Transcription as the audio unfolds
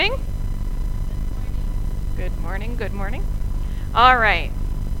morning, good morning. All right.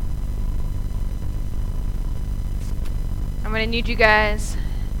 I'm going to need you guys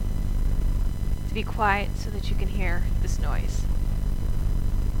to be quiet so that you can hear this noise.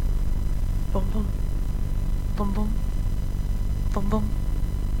 Boom, boom. Boom, boom. Boom, boom.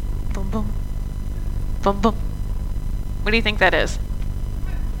 Boom, boom. Boom, boom. What do you think that is?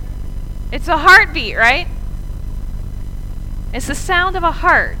 It's a heartbeat, right? It's the sound of a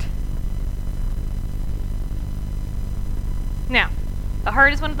heart. Now, the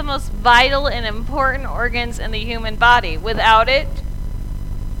heart is one of the most vital and important organs in the human body. Without it,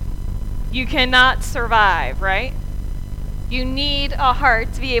 you cannot survive, right? You need a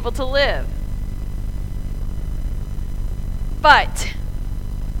heart to be able to live. But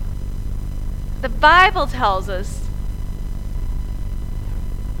the Bible tells us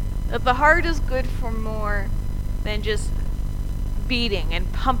that the heart is good for more than just beating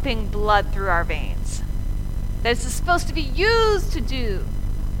and pumping blood through our veins. That it's supposed to be used to do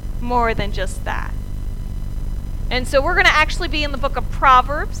more than just that. And so we're going to actually be in the book of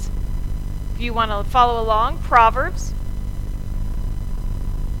Proverbs. If you want to follow along, Proverbs.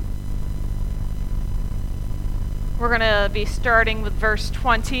 We're going to be starting with verse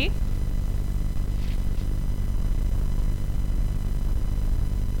 20.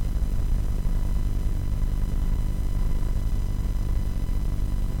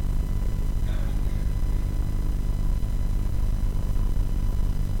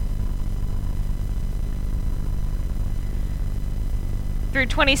 Through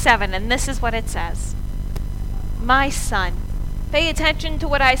 27, and this is what it says. My son, pay attention to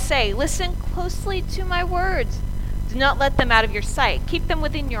what I say. Listen closely to my words. Do not let them out of your sight. Keep them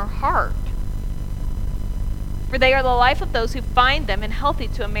within your heart. For they are the life of those who find them, and healthy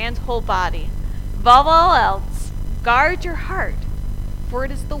to a man's whole body. Above all else, guard your heart, for it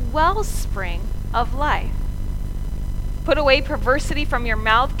is the wellspring of life. Put away perversity from your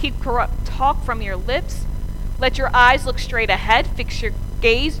mouth. Keep corrupt talk from your lips. Let your eyes look straight ahead. Fix your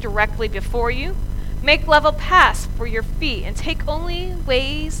gaze directly before you. Make level paths for your feet, and take only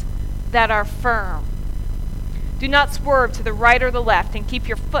ways that are firm. Do not swerve to the right or the left, and keep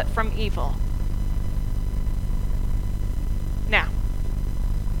your foot from evil. Now,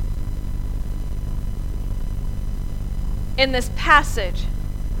 in this passage,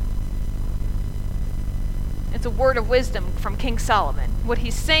 it's a word of wisdom from King Solomon. What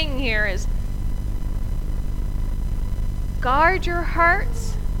he's saying here is, guard your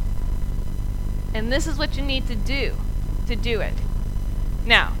hearts, and this is what you need to do it.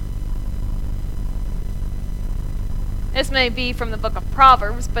 Now, this may be from the book of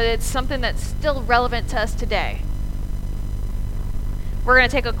Proverbs, but it's something that's still relevant to us today. We're going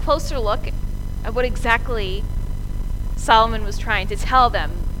to take a closer look at what exactly Solomon was trying to tell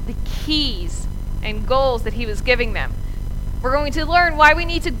them, the keys and goals that he was giving them. We're going to learn why we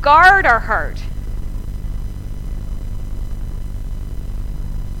need to guard our heart.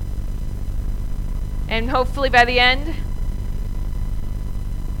 And hopefully by the end,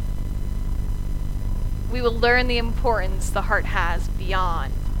 we will learn the importance the heart has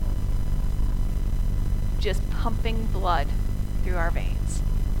beyond just pumping blood through our veins.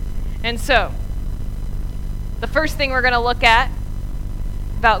 And so, the first thing we're going to look at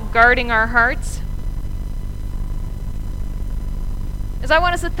about guarding our hearts is I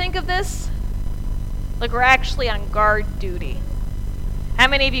want us to think of this like we're actually on guard duty. How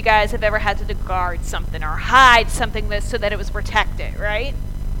many of you guys have ever had to guard something or hide something so that it was protected, right?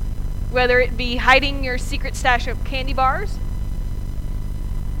 Whether it be hiding your secret stash of candy bars,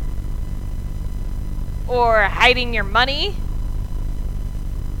 or hiding your money,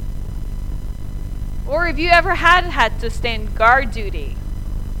 or have you ever had to stand guard duty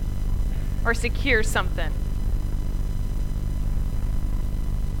or secure something?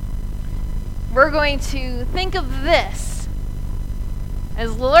 We're going to think of this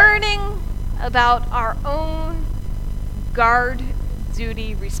as learning about our own guard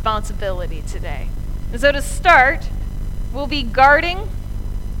duty responsibility today. And so to start, we'll be guarding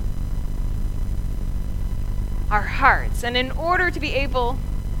our hearts. And in order to be able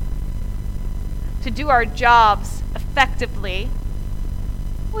to do our jobs effectively,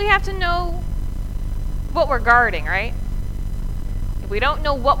 we have to know what we're guarding, right? If we don't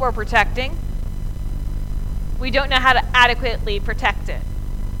know what we're protecting, we don't know how to adequately protect it.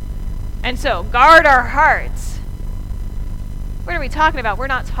 And so, guard our hearts. What are we talking about? We're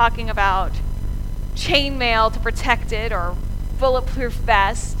not talking about chainmail to protect it or bulletproof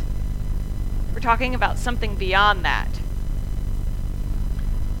vest. We're talking about something beyond that.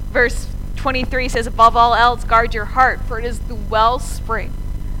 Verse 23 says, above all else, guard your heart, for it is the wellspring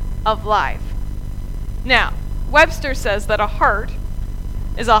of life. Now, Webster says that a heart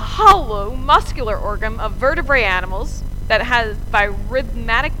is a hollow muscular organ of vertebrate animals that has, by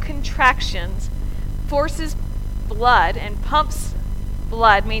rhythmic contractions, forces blood and pumps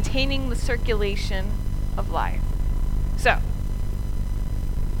blood, maintaining the circulation of life. So,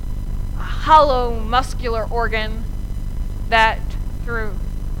 a hollow muscular organ that, through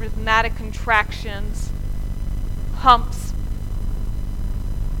rhythmic contractions, pumps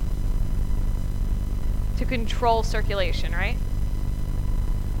to control circulation, right?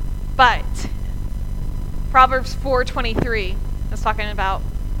 But Proverbs 4:23 is talking about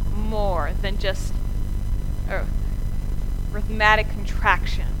more than just a rhythmic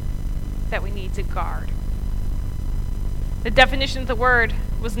contraction that we need to guard. The definition of the word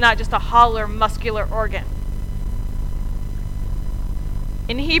was not just a hollow muscular organ.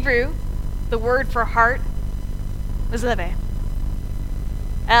 In Hebrew, the word for heart was lev.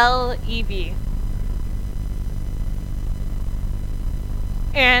 L-E-V.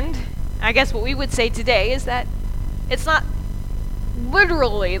 And I guess what we would say today is that it's not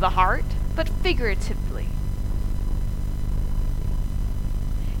literally the heart, but figuratively.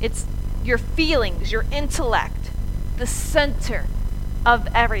 It's your feelings, your intellect, the center of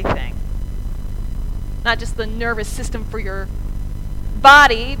everything. Not just the nervous system for your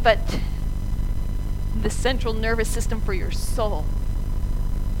body, but the central nervous system for your soul.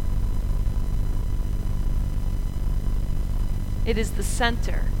 It is the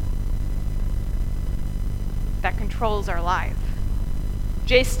center that controls our life.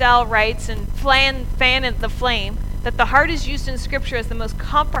 J. Stout writes in Fan the Flame that the heart is used in Scripture as the most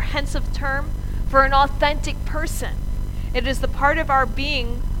comprehensive term for an authentic person. It is the part of our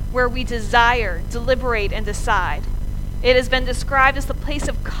being where we desire, deliberate, and decide. It has been described as the place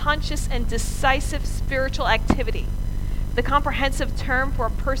of conscious and decisive spiritual activity. The comprehensive term for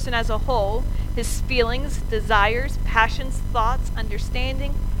a person as a whole, his feelings, desires, passions, thoughts,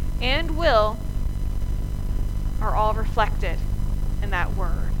 understanding, and will are all reflected in that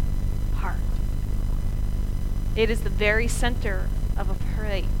word, heart. It is the very center of a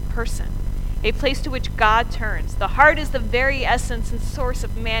person, a place to which God turns. The heart is the very essence and source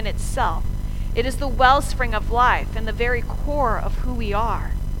of man itself. It is the wellspring of life and the very core of who we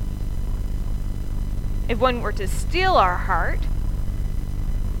are. If one were to steal our heart,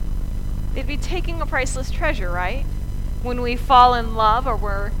 they'd be taking a priceless treasure, right? When we fall in love or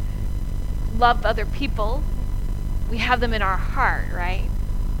we're love other people, we have them in our heart, right?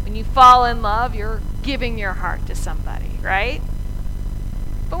 When you fall in love, you're giving your heart to somebody, right?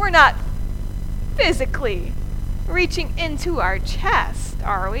 But we're not physically reaching into our chest,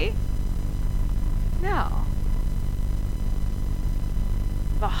 are we? No.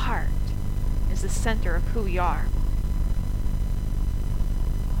 The heart is the center of who we are.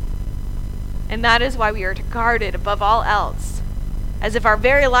 And that is why we are to guard it above all else, as if our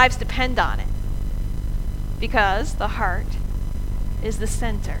very lives depend on it. Because the heart is the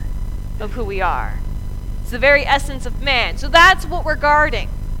center of who we are. It's the very essence of man. So that's what we're guarding.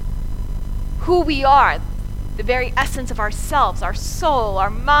 Who we are, the very essence of ourselves, our soul, our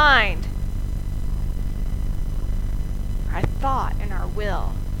mind, our thought, and our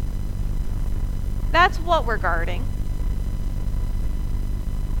will. That's what we're guarding.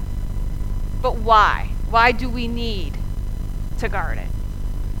 But why? Why do we need to guard it?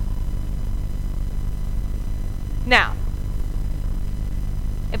 Now,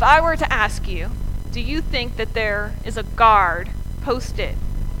 if I were to ask you, do you think that there is a guard posted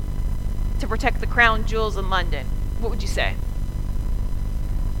to protect the crown jewels in London? What would you say?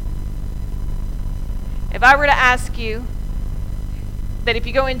 If I were to ask you that if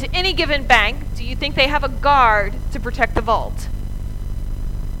you go into any given bank, do you think they have a guard to protect the vault?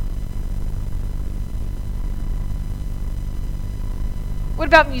 What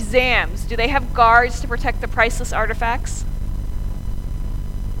about museums? Do they have guards to protect the priceless artifacts?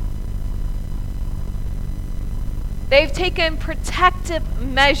 They've taken protective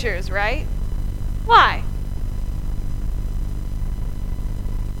measures, right? Why?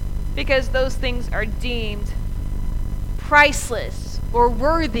 Because those things are deemed priceless or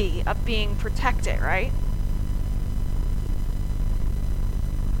worthy of being protected, right?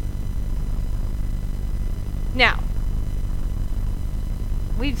 Now,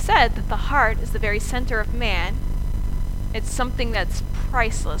 we've said that the heart is the very center of man. It's something that's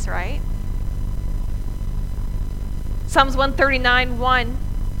priceless, right? Psalms 139:1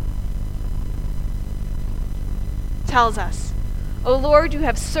 tells us, "O Lord, you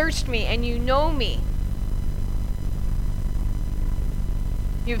have searched me and you know me.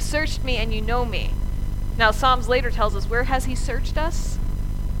 You have searched me and you know me." Now, Psalms later tells us, where has he searched us?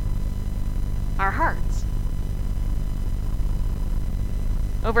 Our hearts.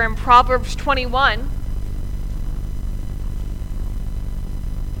 Over in Proverbs 21,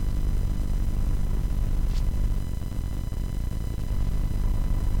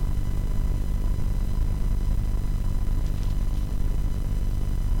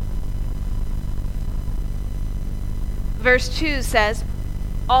 verse 2 says,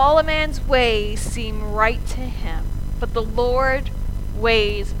 all a man's ways seem right to him, but the Lord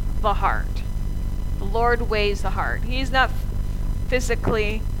weighs the heart. The Lord weighs the heart. He's not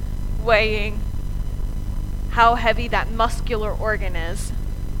physically weighing how heavy that muscular organ is.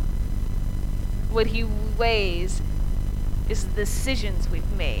 What he weighs is the decisions we've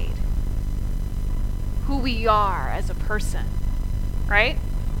made, who we are as a person, right?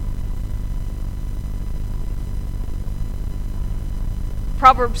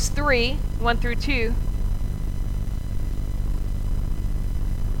 Proverbs 3, 1 through 2.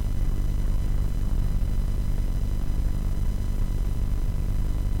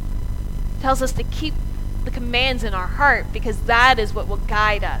 Tells us to keep the commands in our heart because that is what will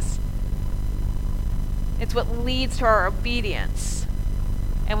guide us. It's what leads to our obedience.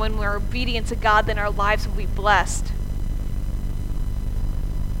 And when we're obedient to God, then our lives will be blessed.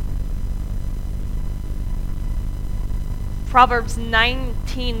 Proverbs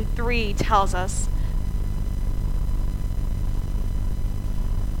 19:3 tells us,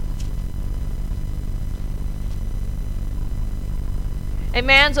 a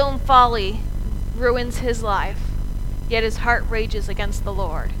man's own folly ruins his life, yet his heart rages against the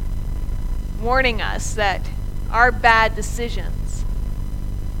Lord, warning us that our bad decisions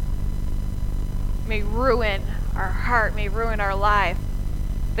may ruin our heart, may ruin our life.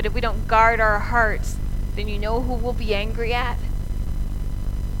 But if we don't guard our hearts, then you know who we'll be angry at?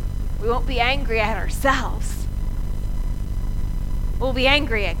 We won't be angry at ourselves. We'll be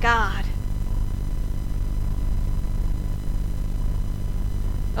angry at God.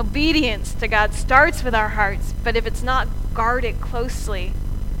 Obedience to God starts with our hearts, but if it's not guarded closely,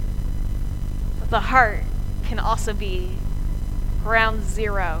 the heart can also be ground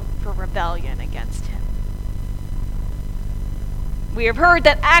zero for rebellion against Him. We have heard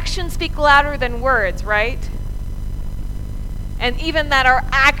that actions speak louder than words, right? And even that our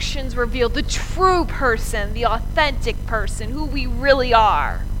actions reveal the true person, the authentic person, who we really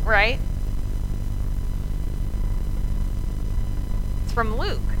are, right? It's from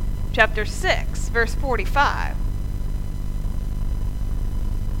Luke chapter 6, verse 45.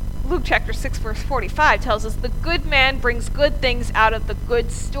 Luke chapter 6, verse 45 tells us, the good man brings good things out of the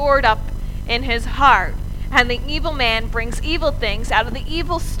good stored up in his heart, and the evil man brings evil things out of the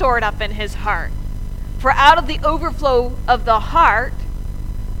evil stored up in his heart. For out of the overflow of the heart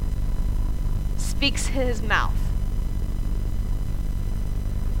speaks his mouth.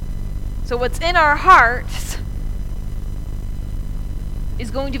 So what's in our hearts is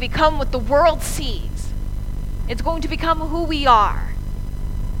going to become what the world sees. It's going to become who we are.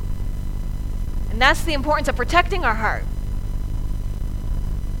 And that's the importance of protecting our heart.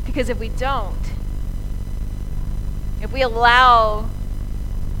 Because if we don't, if we allow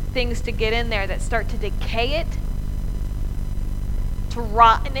things to get in there that start to decay it, to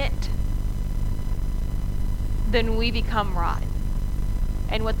rotten it, then we become rotten.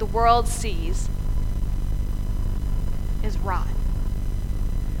 And what the world sees is rotten.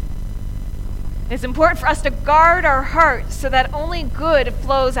 It's important for us to guard our hearts so that only good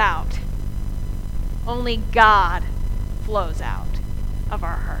flows out. Only God flows out of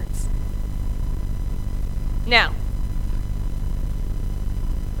our hearts. Now,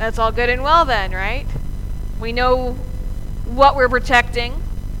 that's all good and well then, right? We know what we're protecting.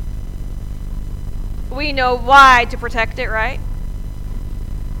 We know why to protect it, right?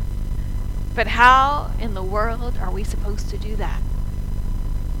 But how in the world are we supposed to do that?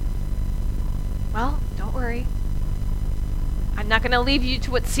 Well, don't worry. I'm not going to leave you to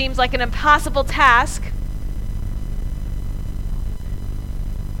what seems like an impossible task.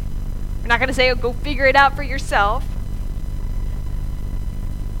 We're not going to say, oh, go figure it out for yourself.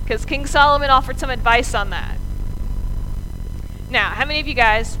 Because King Solomon offered some advice on that. Now, how many of you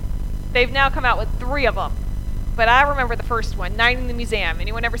guys, they've now come out with 3 of them. But I remember the first one, Night in the Museum.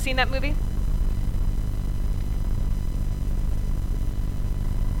 Anyone ever seen that movie?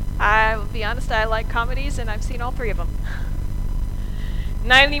 I will be honest, I like comedies, and I've seen all 3 of them.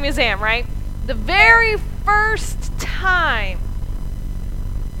 Night in the Museum, right? The very first time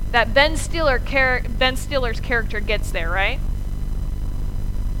that Ben Stiller's character gets there, right?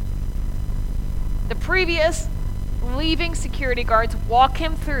 The previous leaving security guards walk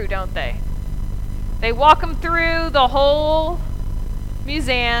him through, don't they? They walk him through the whole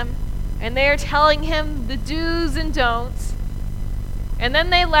museum, and they're telling him the do's and don'ts. And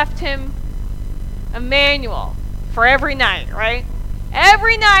then they left him a manual for every night, right?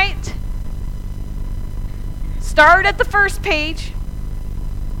 Every night, start at the first page,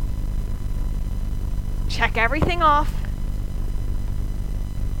 check everything off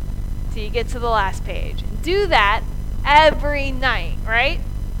till you get to the last page. Do that every night, right?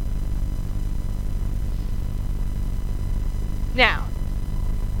 Now,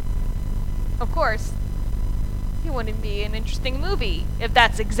 of course, it wouldn't be an interesting movie if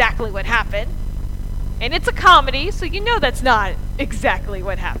that's exactly what happened. And it's a comedy, so you know that's not exactly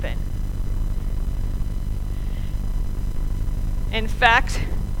what happened. In fact,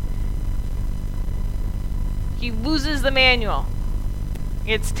 he loses the manual.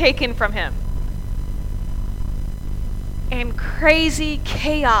 It's taken from him. And crazy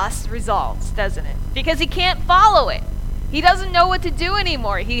chaos results, doesn't it? Because he can't follow it. He doesn't know what to do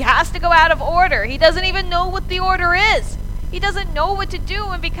anymore. He has to go out of order. He doesn't even know what the order is. He doesn't know what to do,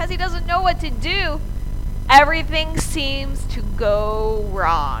 and because he doesn't know what to do, everything seems to go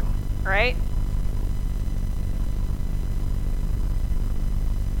wrong, right?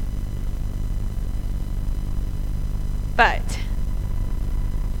 But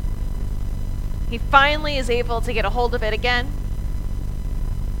he finally is able to get a hold of it again,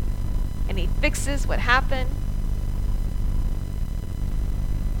 and he fixes what happened.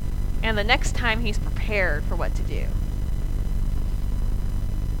 And the next time he's prepared for what to do.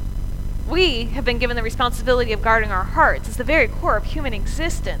 We have been given the responsibility of guarding our hearts as the very core of human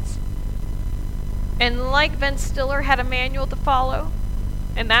existence. And like Ben Stiller had a manual to follow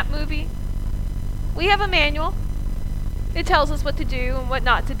in that movie, we have a manual. It tells us what to do and what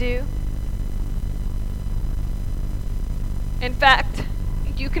not to do. In fact,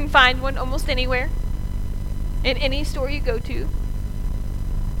 you can find one almost anywhere, in any store you go to.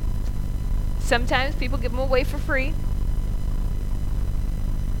 Sometimes people give them away for free.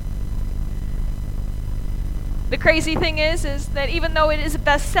 The crazy thing is that even though it is a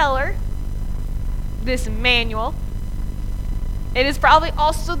bestseller, this manual, it is probably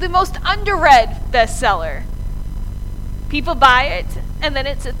also the most underread bestseller. People buy it, and then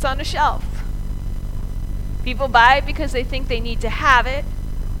it sits on a shelf. People buy it because they think they need to have it,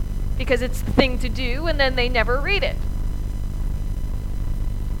 because it's the thing to do, and then they never read it.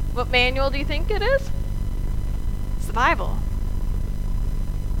 What manual do you think it is? It's the Bible.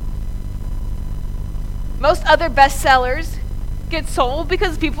 Most other bestsellers get sold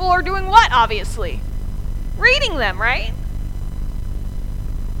because people are doing what, obviously? Reading them, right?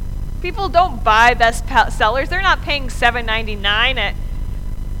 People don't buy bestsellers. They're not paying $7.99 at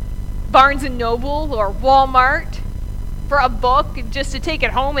Barnes & Noble or Walmart for a book just to take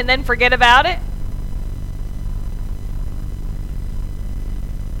it home and then forget about it.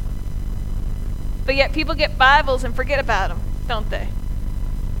 But yet people get Bibles and forget about them, don't they?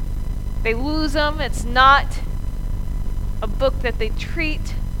 They lose them. It's not a book that they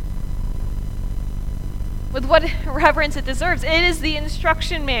treat with what reverence it deserves. It is the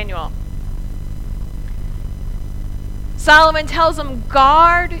instruction manual. Solomon tells them,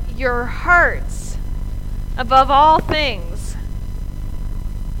 guard your hearts above all things.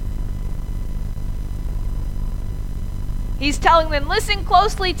 He's telling them, listen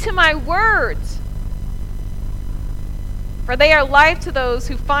closely to my words, for they are life to those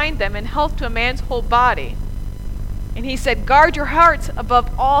who find them and health to a man's whole body. And he said, guard your hearts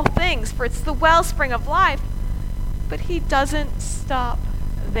above all things, for it's the wellspring of life. But he doesn't stop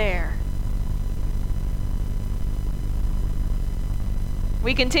there.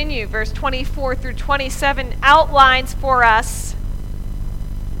 We continue. Verse 24 through 27 outlines for us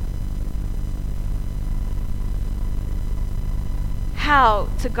how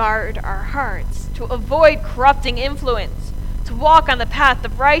to guard our hearts, to avoid corrupting influence, to walk on the path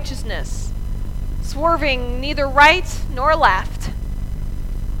of righteousness, swerving neither right nor left.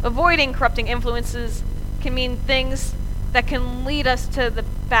 Avoiding corrupting influences can mean things that can lead us to the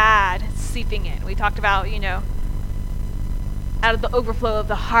bad seeping in. We talked about, out of the overflow of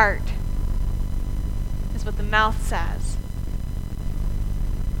the heart is what the mouth says.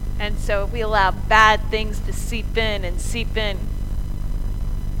 And so if we allow bad things to seep in,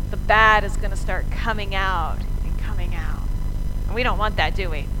 the bad is going to start coming out and coming out. And we don't want that, do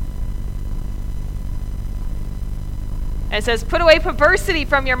we? And it says, put away perversity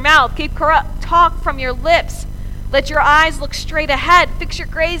from your mouth. Keep corrupt talk from your lips. Let your eyes look straight ahead. Fix your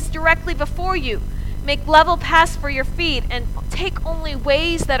gaze directly before you. Make level paths for your feet, and take only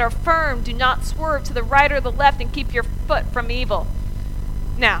ways that are firm. Do not swerve to the right or the left, and keep your foot from evil.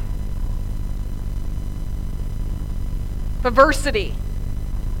 Now, perversity.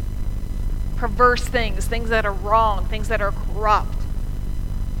 Perverse things that are wrong, things that are corrupt.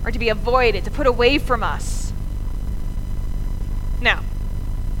 or to be avoided, to put away from us. Now,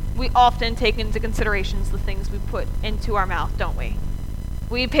 we often take into considerations the things we put into our mouth, don't we?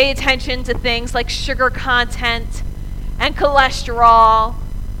 We pay attention to things like sugar content and cholesterol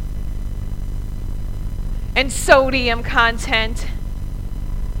and sodium content.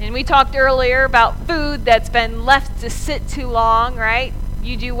 And we talked earlier about food that's been left to sit too long, right?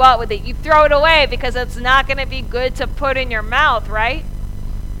 You do what with it? You throw it away because it's not going to be good to put in your mouth, right?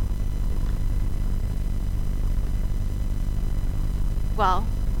 Well,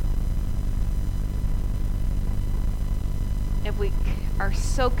 if we are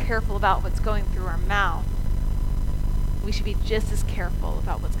so careful about what's going through our mouth, we should be just as careful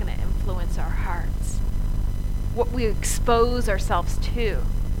about what's going to influence our hearts, what we expose ourselves to.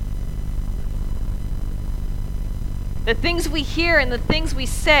 The things we hear and the things we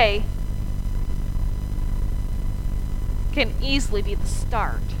say can easily be the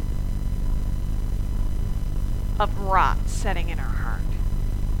start of rot setting in our heart.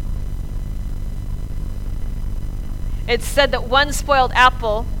 It's said that one spoiled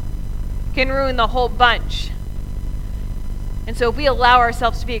apple can ruin the whole bunch. And so if we allow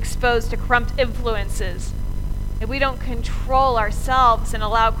ourselves to be exposed to corrupt influences, if we don't control ourselves and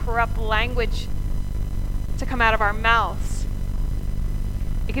allow corrupt language to come out of our mouths,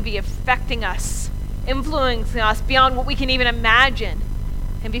 it could be affecting us, influencing us beyond what we can even imagine.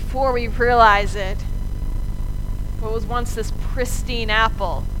 And before we realize it, what was once this pristine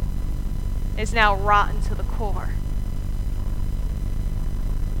apple is now rotten to the core.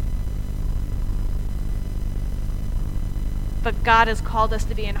 But God has called us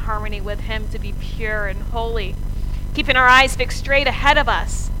to be in harmony with Him, to be pure and holy, keeping our eyes fixed straight ahead of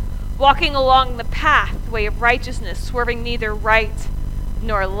us, walking along the pathway of righteousness, swerving neither right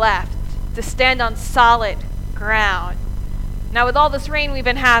nor left, to stand on solid ground. Now, with all this rain we've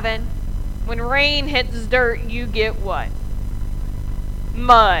been having, when rain hits dirt, you get what?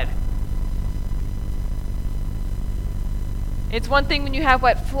 Mud. It's one thing when you have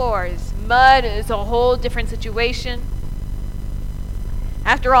wet floors. Mud is a whole different situation.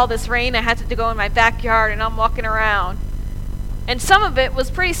 After all this rain, I had to go in my backyard and I'm walking around. And some of it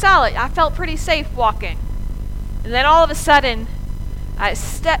was pretty solid. I felt pretty safe walking. And then all of a sudden, I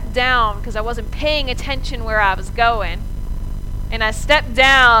stepped down because I wasn't paying attention where I was going. And I stepped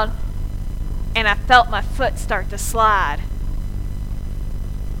down and I felt my foot start to slide.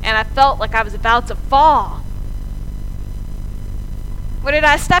 And I felt like I was about to fall. What did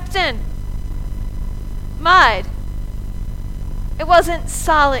I step in? Mud. It wasn't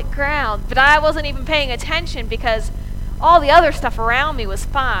solid ground, but I wasn't even paying attention because all the other stuff around me was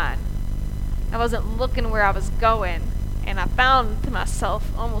fine. I wasn't looking where I was going, and I found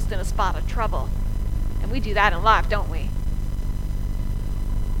myself almost in a spot of trouble. And we do that in life, don't we?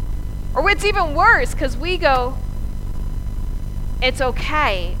 Or it's even worse, because we go, it's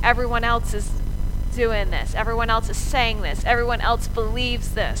okay, everyone else is doing this, everyone else is saying this, everyone else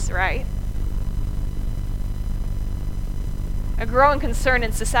believes this, right? A growing concern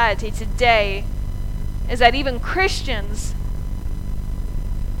in society today is that even Christians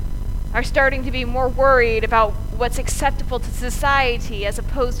are starting to be more worried about what's acceptable to society as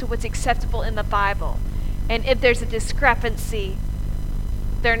opposed to what's acceptable in the Bible. And if there's a discrepancy,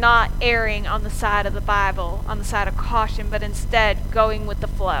 they're not erring on the side of the Bible, on the side of caution, but instead going with the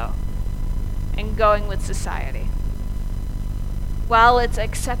flow and going with society. While it's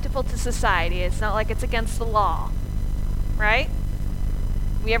acceptable to society, it's not like it's against the law. Right?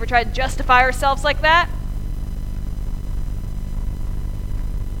 We ever try to justify ourselves like that?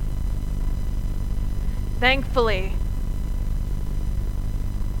 Thankfully,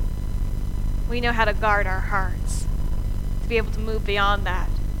 we know how to guard our hearts, to be able to move beyond that.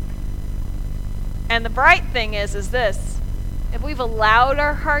 And the bright thing is this: if we've allowed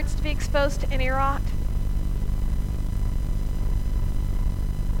our hearts to be exposed to any rot,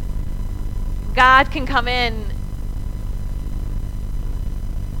 God can come in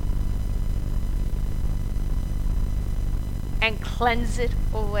and cleanse it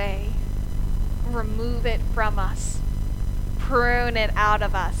away, remove it from us, prune it out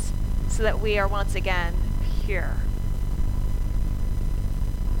of us, so that we are once again pure.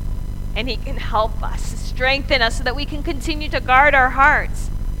 And He can help us, strengthen us, so that we can continue to guard our hearts.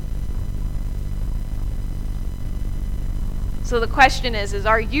 So the question is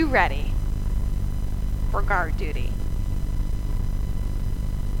are you ready for guard duty?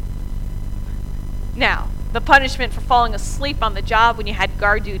 Now, the punishment for falling asleep on the job when you had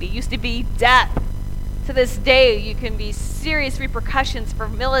guard duty used to be death. To this day, you can be serious repercussions for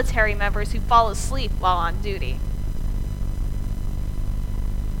military members who fall asleep while on duty.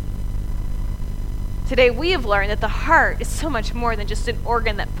 Today we have learned that the heart is so much more than just an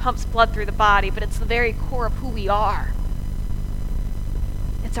organ that pumps blood through the body, but it's the very core of who we are.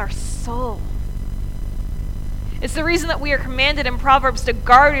 It's our soul. It's the reason that we are commanded in Proverbs to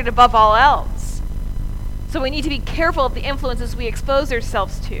guard it above all else. So we need to be careful of the influences we expose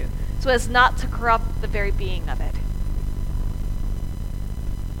ourselves to, so as not to corrupt the very being of it.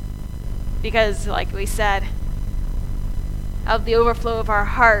 Because, like we said, out of the overflow of our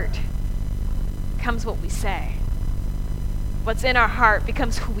heart comes what we say. What's in our heart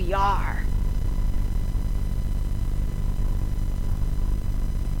becomes who we are.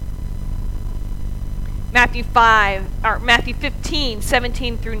 Matthew 15,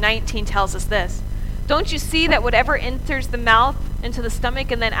 17 through 19 tells us this. Don't you see that whatever enters the mouth into the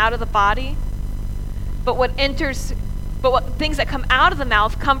stomach and then out of the body? But what things that come out of the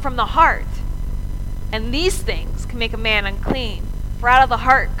mouth come from the heart. And these things can make a man unclean. For out of the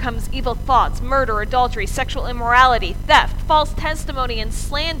heart comes evil thoughts, murder, adultery, sexual immorality, theft, false testimony, and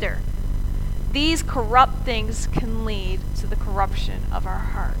slander. These corrupt things can lead to the corruption of our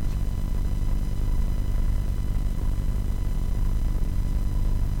heart.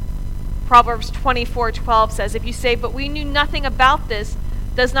 Proverbs 24:12 says, if you say, but we knew nothing about this,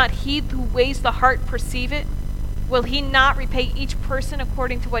 does not he who weighs the heart perceive it? Will he not repay each person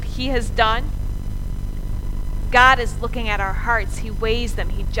according to what he has done? God is looking at our hearts. He weighs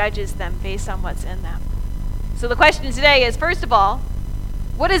them. He judges them based on what's in them. So the question today is, first of all,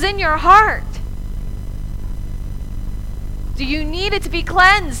 what is in your heart? Do you need it to be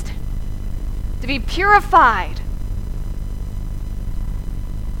cleansed? To be purified?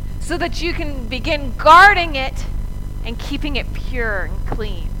 So that you can begin guarding it and keeping it pure and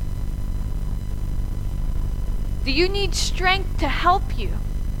clean? Do you need strength to help you?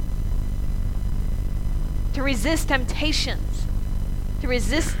 To resist temptations, to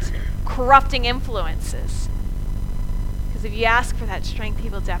resist corrupting influences. Because if you ask for that strength, he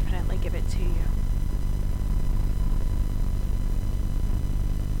will definitely give it to you.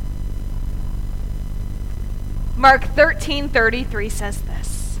 Mark 13:33 says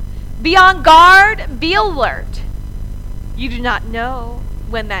this, be on guard, be alert. You do not know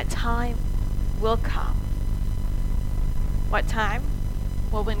when that time will come. What time?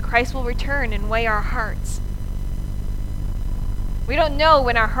 Well, when Christ will return and weigh our hearts. We don't know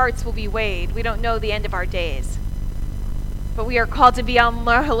when our hearts will be weighed. We don't know the end of our days. But we are called to be on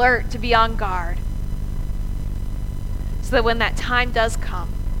alert, to be on guard. So that when that time does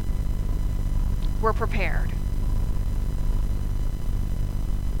come, we're prepared.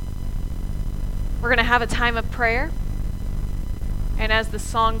 We're going to have a time of prayer. And as the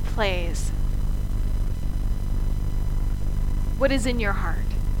song plays, what is in your heart?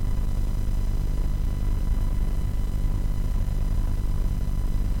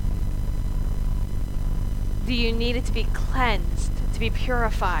 Do you need it to be cleansed, to be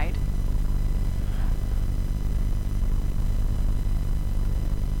purified?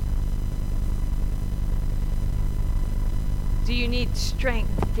 Do you need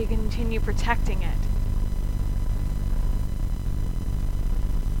strength to continue protecting it?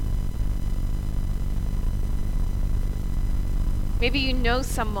 Maybe you know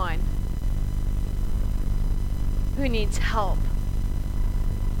someone who needs help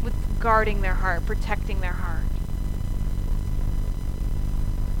with guarding their heart, protecting their heart.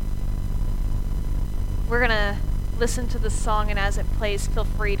 We're going to listen to the song, and as it plays, feel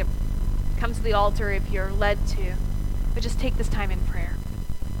free to come to the altar if you're led to. But just take this time in prayer.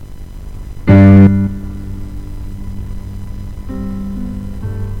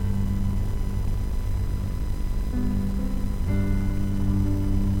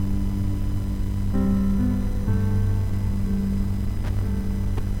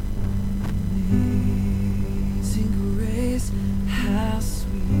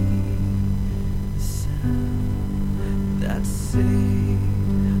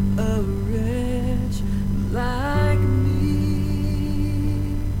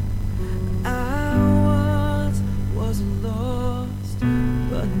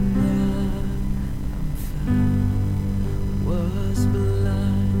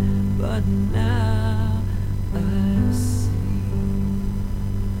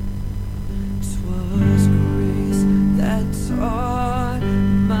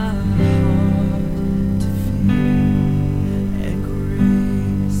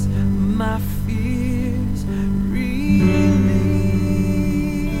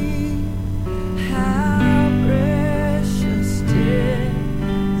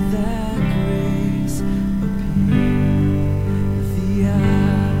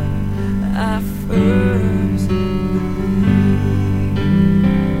 I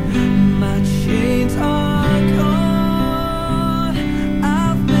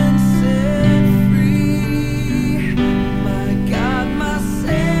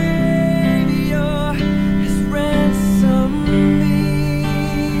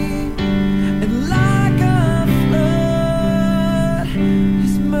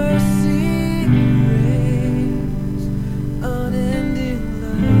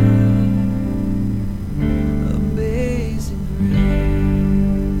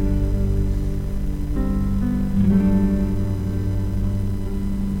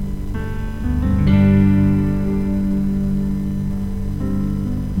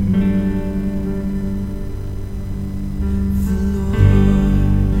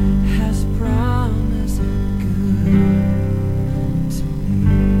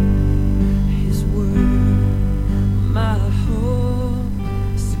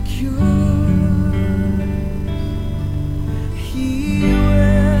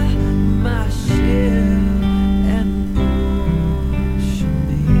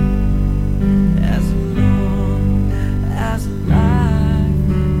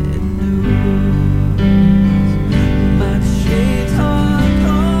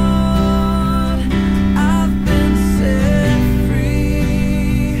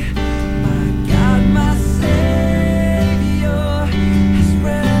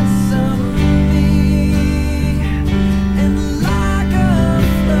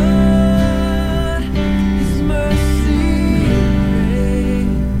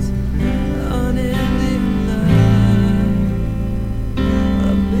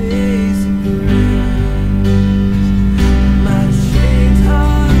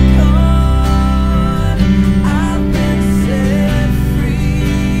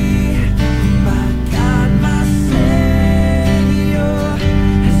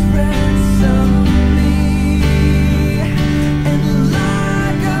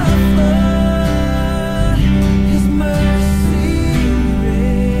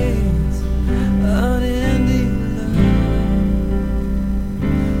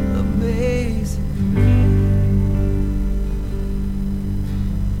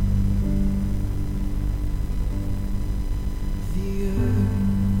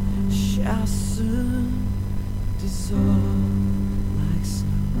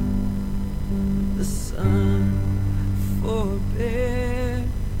sun forbear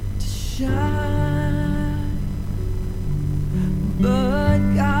to shine, but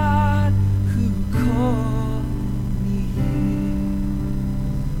God who called me here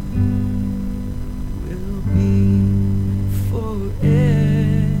will be forever,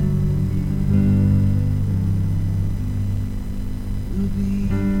 will be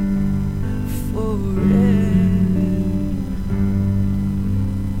forever.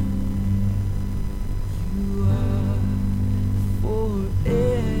 You are forever.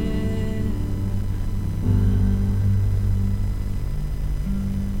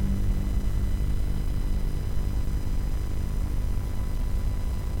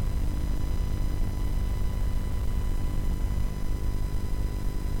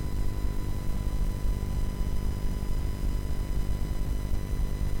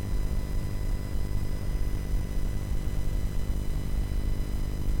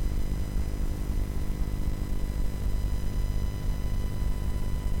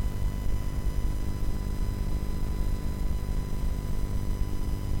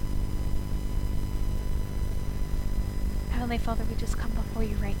 Heavenly Father, we just come before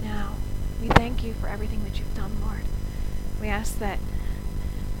you right now. We thank you for everything that you've done, Lord. We ask that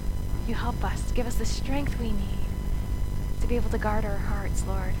you help us, to give us the strength we need to be able to guard our hearts,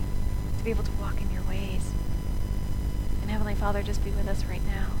 Lord, to be able to walk in your ways. And Heavenly Father, just be with us right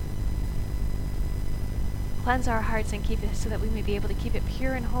now. Cleanse our hearts and keep it so that we may be able to keep it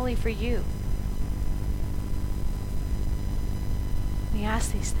pure and holy for you. We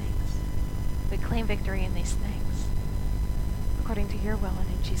ask these things. We claim victory in these things. According to your will and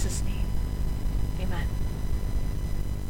in Jesus' name. Amen.